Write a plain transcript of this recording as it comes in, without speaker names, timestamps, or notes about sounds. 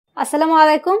আসসালামু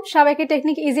আলাইকুম, সবাইকে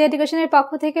টেকনিক ইজি এডুকেশনের পক্ষ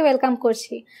থেকে ওয়েলকাম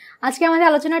করছি। আজকে আমাদের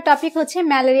আলোচনার টপিক হচ্ছে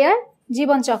ম্যালেরিয়ার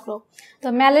জীবনচক্র। তো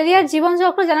ম্যালেরিয়ার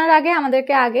জীবনচক্র জানার আগে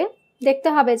আমাদেরকে দেখতে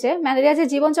হবে যে ম্যালেরিয়ার যে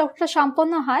জীবনচক্রটা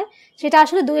সম্পন্ন হয় সেটা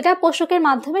আসলে দুইটা পোষকের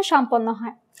মাধ্যমে সম্পন্ন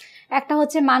হয়। একটা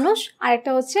হচ্ছে মানুষ আর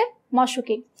একটা হচ্ছে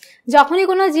মশকি। যখনই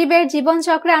কোনো জীবের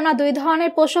জীবনচক্রে আমরা দুই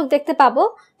ধরনের পোষক দেখতে পাবো,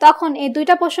 তখন এই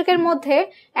দুইটা পোষকের মধ্যে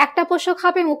একটা পোষক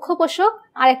হবে মুখ্য পোষক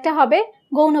আর একটা হবে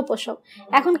গৌণ পোষক।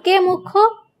 এখন কে মুখ্য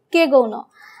কে গৌণ?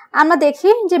 আমরা দেখি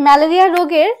যে ম্যালেরিয়া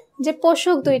রোগের যে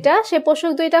পোষক দুইটা, সে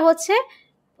পোষক দুইটা হচ্ছে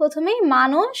প্রথমেই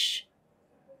মানুষ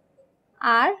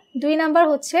আর 2 নাম্বার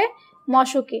হচ্ছে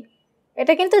মশকি।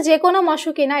 এটা কিন্তু যে কোনো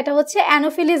মশকি না, এটা হচ্ছে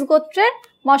অ্যানোফিলিস গোত্রের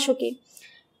মশকি।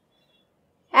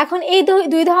 এখন এই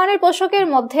দুই ধরনের পোষকের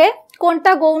মধ্যে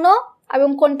কোনটা গৌণ এবং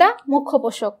কোনটা মুখ্য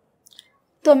পোষক?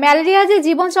 তো ম্যালেরিয়া যে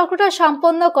জীবনচক্রটা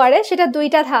সম্পন্ন করে সেটা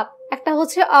দুইটা ধাপ, একটা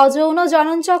হচ্ছে অযৌন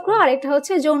জনন চক্র আর একটা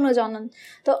হচ্ছে যৌন জনন।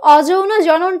 তো অযৌন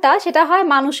জননটা সেটা হয়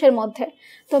মানুষের মধ্যে।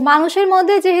 তো মানুষের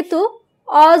মধ্যে যেহেতু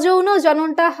অযৌন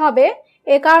জননটা হবে,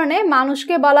 এ কারণে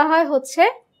মানুষকে বলা হয় হচ্ছে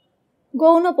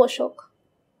গৌণ পোষক।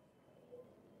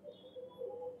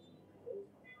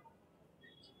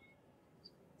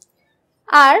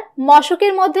 আর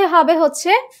মশকের মধ্যে হবে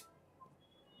হচ্ছে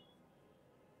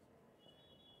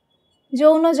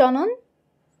যৌন জনন,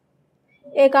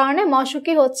 এ কারণে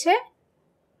মশকি হচ্ছে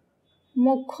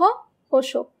মুখ্য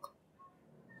পোষক।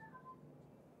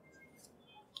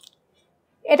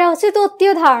 এটা হচ্ছে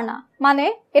তত্ত্বীয় ধারণা, মানে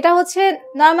এটা হচ্ছে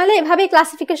নর্মালি এভাবেই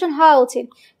ক্লাসিফিকেশন হওয়া উচিত।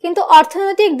 কিন্তু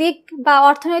অর্থনৈতিক দিক বা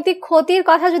অর্থনৈতিক ক্ষতির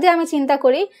কথা যদি আমি চিন্তা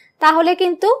করি, তাহলে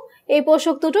কিন্তু এই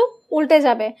পোষক দুটো উল্টে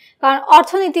যাবে। কারণ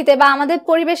অর্থনীতিতে বা আমাদের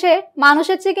পরিবেশে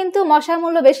মানুষের চেয়ে কিন্তু মশার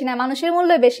মূল্য বেশি না, মানুষের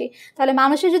মূল্য বেশি। তাহলে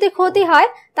মানুষের যদি ক্ষতি হয়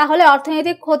তাহলে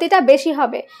অর্থনৈতিক ক্ষতিটা বেশি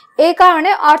হবে। এই কারণে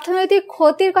অর্থনৈতিক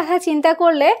ক্ষতির কথা চিন্তা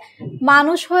করলে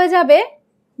মানুষ হয়ে যাবে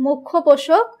মুখ্য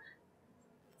পোষক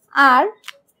আর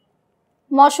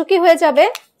মশকি হয়ে যাবে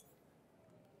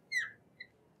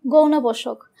গৌণ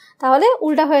পোষক। তাহলে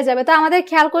উল্টা হয়ে যাবে। তো আমাদের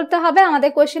খেয়াল করতে হবে আমাদের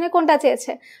কোয়েশ্চেনে কোনটা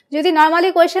চেয়েছে। যদি নর্মালি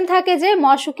কোয়েশ্চেন থাকে যে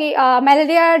মশকি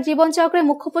ম্যালেরিয়ার জীবনচক্রে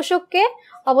মুখ্য পোষককে,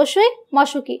 অবশ্যই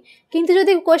মশকি। কিন্তু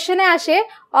যদি কোয়েশ্চেনে আসে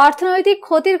অর্থনৈতিক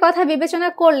ক্ষতির কথা বিবেচনা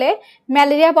করলে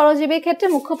ম্যালেরিয়া পরজীবীর ক্ষেত্রে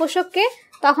মুখ্য পোষককে,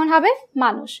 তখন হবে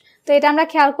মানুষ। তো এটা আমরা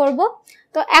খেয়াল করব।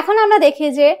 তো এখন আমরা দেখি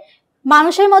যে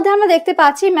মানুষের মধ্যে আমরা দেখতে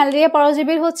পাচ্ছি ম্যালেরিয়া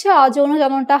পরজীবীর হচ্ছে অযৌন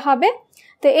জননটা হবে।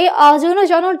 তো এই অযৌন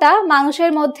জননটা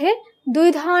মানুষের মধ্যে দুই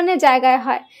ধরনের জায়গায়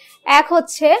হয়। এক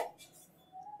হচ্ছে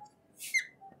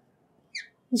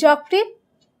যকৃৎ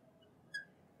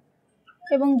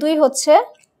এবং 2 হচ্ছে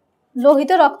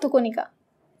লোহিত রক্তকণিকা।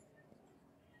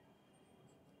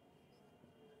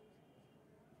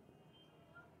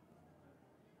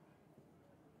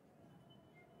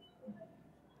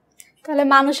 তাহলে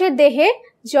মানুষের দেহে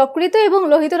যকৃত এবং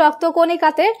লোহিত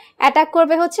রক্তকণিকাতে অ্যাটাক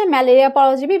করবে হচ্ছে ম্যালেরিয়া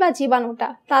পরজীবী বা জীবাণুটা,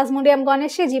 প্লাজমোডিয়াম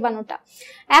গণের সে জীবাণুটা।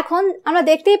 এখন আমরা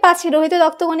দেখতেই পাচ্ছি লোহিত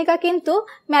রক্তকণিকা কিন্তু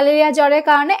ম্যালেরিয়া জ্বরের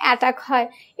কারণে অ্যাটাক হয়।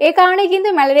 এই কারণে কিন্তু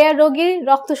ম্যালেরিয়া রোগীর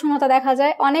রক্তশূন্যতা দেখা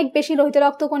যায়, অনেক বেশি লোহিত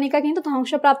রক্তকণিকা কিন্তু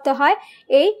ধ্বংসপ্রাপ্ত হয়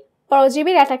এই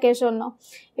পরজীবীর অ্যাটাকের জন্য।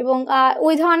 এবং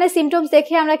ওই ধরনের সিমটমস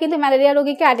দেখে আমরা কিন্তু ম্যালেরিয়া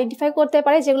রোগীকে আইডেন্টিফাই করতে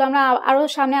পারি, যেগুলো আমরা আরও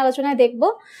সামনে আলোচনায় দেখব।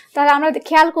 তাহলে আমরা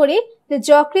খেয়াল করি যে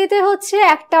যকৃতে হচ্ছে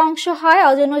একটা অংশ হয়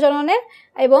অযৌন জননের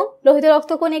এবং লোহিত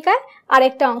রক্তকণিকায়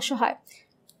আরেকটা অংশ হয়।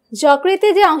 যকৃতে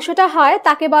যে অংশটা হয়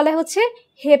তাকে বলে হচ্ছে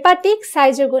হেপাটিক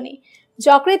সাইজোগনি।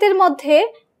 যকৃতের মধ্যে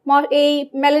এই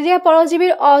ম্যালেরিয়া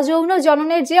পরজীবীর অযৌন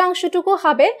জননের যে অংশটুকু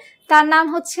হবে তার নাম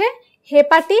হচ্ছে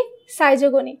হেপাটিক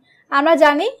সাইজোগনি। আমরা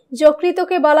জানি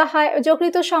যকৃতকে বলা হয়,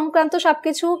 যকৃত সংক্রান্ত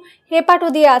সবকিছু হেপাটো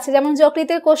দিয়ে আছে, যেমন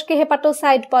যকৃতের কোষকে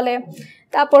হেপাটোসাইট বলে।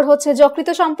 তারপর হচ্ছে যকৃত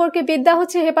সম্পর্কে বিদ্যা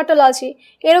হচ্ছে হেপাটোলজি।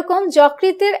 এরকম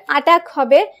যকৃতের অ্যাটাক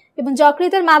হবে এবং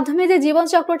যকৃতের মাধ্যমে যে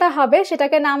জীবনচক্রটা হবে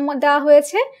সেটাকে নাম দেওয়া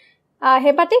হয়েছে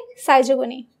হেপাটিক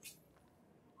সাইজোগনি।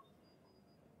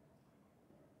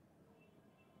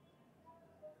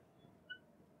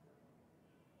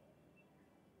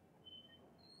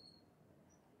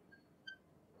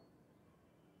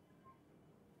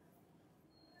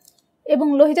 এবং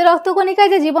লোহিত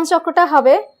রক্তকণিকায় যে জীবনচক্রটা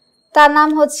হবে তার নাম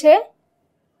হচ্ছে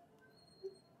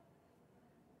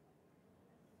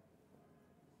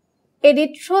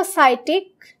এরিথ্রোসাইটিক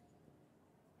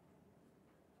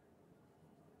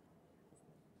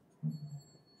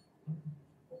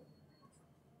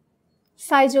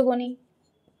সাইজোগনি।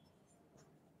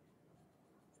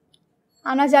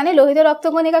 আমরা জানি লোহিত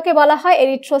রক্তকণিকাকে বলা হয়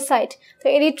এরিথ্রোসাইট। তো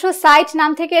এরিথ্রোসাইট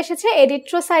নাম থেকে এসেছে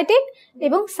এরিথ্রোসাইটিক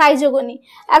এবং সাইজোগনি।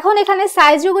 এখন এখানে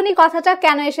সাইজোগনি কথাটা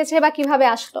কেন এসেছে বা কিভাবে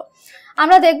আসলো,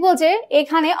 আমরা দেখব যে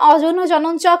এখানে অযৌন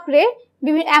জনন চক্রে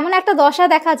এমন একটা দশা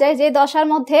দেখা যায় যে দশার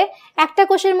মধ্যে একটা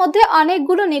কোষের মধ্যে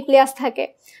অনেকগুলো নিউক্লিয়াস থাকে।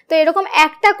 তো এরকম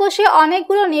একটা কোষে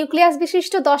অনেকগুলো নিউক্লিয়াস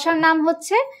বিশিষ্ট দশার নাম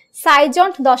হচ্ছে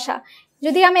সাইজন্ট দশা।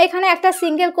 যদি আমি এখানে একটা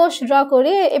সিঙ্গেল কোষ ড্র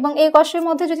করি এবং এই কোষের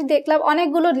মধ্যে যদি দেখলাম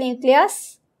অনেকগুলো নিউক্লিয়াস,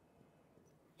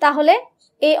 তাহলে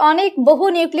এই অনেক বহু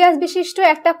নিউক্লিয়াস বিশিষ্ট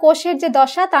একটা কোষের যে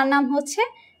দশা তার নাম হচ্ছে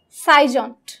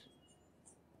সাইজন্ট।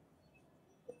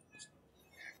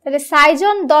 তাহলে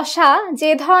সাইজন দশা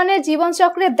যে ধরনের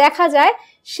জীবনচক্রে দেখা যায়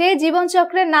সেই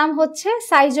জীবনচক্রের নাম হচ্ছে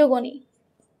সাইজোগনি।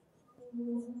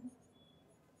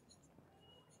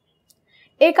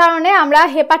 এই কারণে আমরা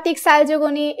হেপাটিক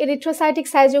সাইজোগনি, এরিথ্রোসাইটিক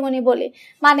সাইজোগনি বলি।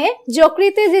 মানে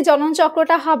যকৃতে যে জনন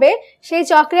চক্রটা হবে সেই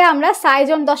চক্রে আমরা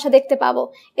সাইজন দশা দেখতে পাবো,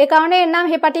 এ কারণে এর নাম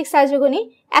হেপাটিক সাইজোগনি।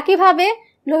 একইভাবে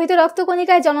লোহিত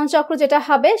রক্তকণিকায় জনন চক্র যেটা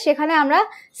হবে সেখানে আমরা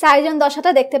সাইজন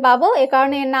দশাটা দেখতে পাবো, এ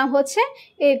কারণে এর নাম হচ্ছে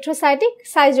এরিথ্রোসাইটিক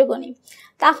সাইজোগনি।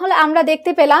 তাহলে আমরা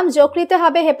দেখতে পেলাম যকৃতে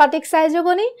হবে হেপাটিক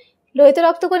সাইজোগনি, লোহিত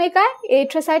রক্তকণিকায়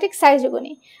এরিথ্রোসাইটিক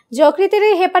সাইজোগনি। যকৃতের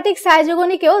এই হেপাটিক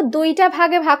সাইজোগনিকেও দুইটা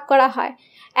ভাগে ভাগ করা হয়,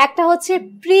 একটা হচ্ছে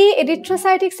প্রি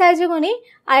এরিথ্রোসাইটিক সাইজোগনি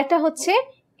আর একটা হচ্ছে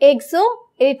এক্সো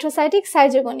এরিথ্রোসাইটিক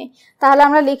সাইজোগনি। তাহলে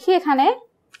আমরা লিখি এখানে,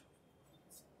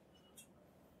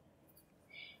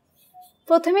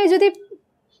 প্রথমে যদি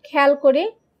খেয়াল করি,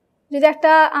 যদি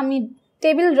একটা আমি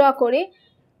টেবিল ড্র করি,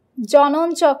 জনন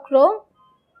চক্র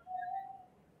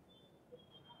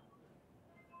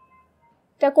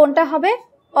এটা কোনটা হবে?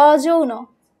 অযৌন।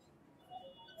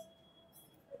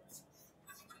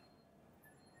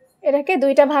 এটাকে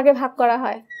দুইটা ভাগে ভাগ করা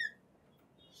হয়।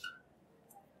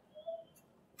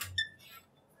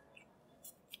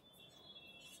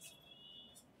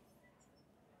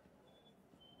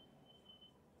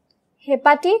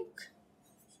 হেপাটিক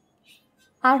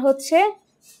আর হচ্ছে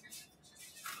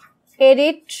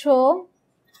এরিথ্রোসাইটিক।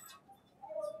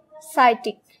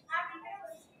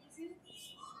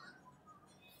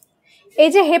 এই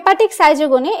যে হেপাটিক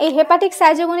সাইজোগনি, এই হেপাটিক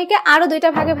সাইজোগনিকে আরো দুইটা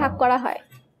ভাগে ভাগ করা হয়।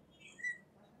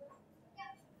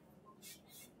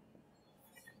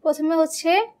 প্রথমে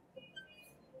হচ্ছে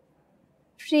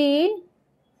প্রি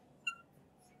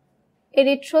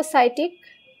এরিথ্রোসাইটিক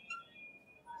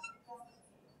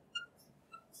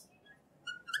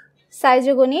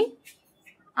সাইজোগনি,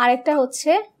 আরেকটা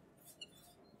হচ্ছে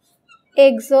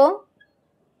এক্সো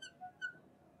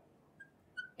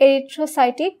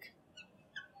এরিথ্রোসাইটিক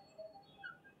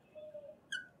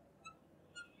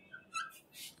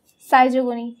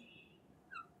সাইজোগনি।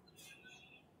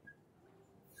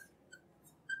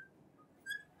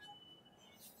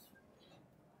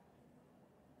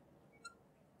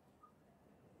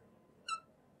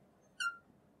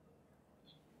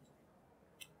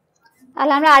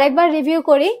 তাহলে আমরা আরেকবার রিভিউ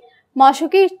করি।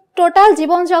 মশকির টোটাল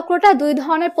জীবনচক্রটা দুই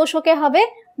ধরনের পোষকে হবে,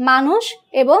 মানুষ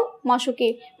এবং মশকি।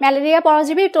 ম্যালেরিয়া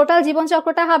পরজীবীর টোটাল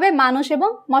জীবনচক্রটা হবে মানুষ এবং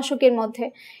মশকির মধ্যে।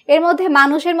 এর মধ্যে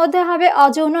মানুষের মধ্যে হবে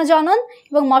অযৌন জনন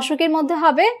এবং মশকির মধ্যে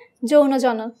হবে যৌন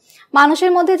জনন।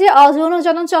 মানুষের মধ্যে যে অযৌন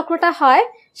জনন চক্রটা হয়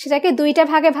সেটাকে দুইটা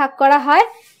ভাগে ভাগ করা হয়,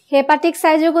 hepatic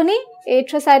schizogony,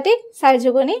 erythrocytic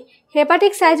schizogony.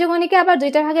 Hepatic সাইজোগনিকে আবার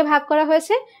দুইটা ভাগে ভাগ করা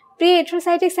হয়েছে, প্রি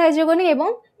এরিথ্রোসাইটিক সাইজোগনি এবং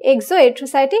এক্সো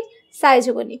এরিথ্রোসাইটিক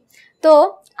সাইজোগনি। তো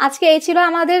আজকে এই ছিল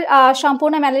আমাদের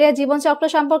সম্পূর্ণ ম্যালেরিয়া জীবনচক্র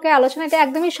সম্পর্কে আলোচনা। এটা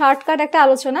একদমই শর্টকাট একটা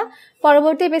আলোচনা।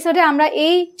 পরবর্তী এপিসোডে আমরা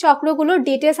এই চক্রগুলোর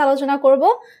ডিটেলস আলোচনা করব।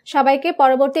 সবাইকে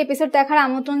পরবর্তী এপিসোড দেখার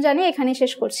আমন্ত্রণ জানিয়ে এখানেই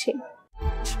শেষ করছি।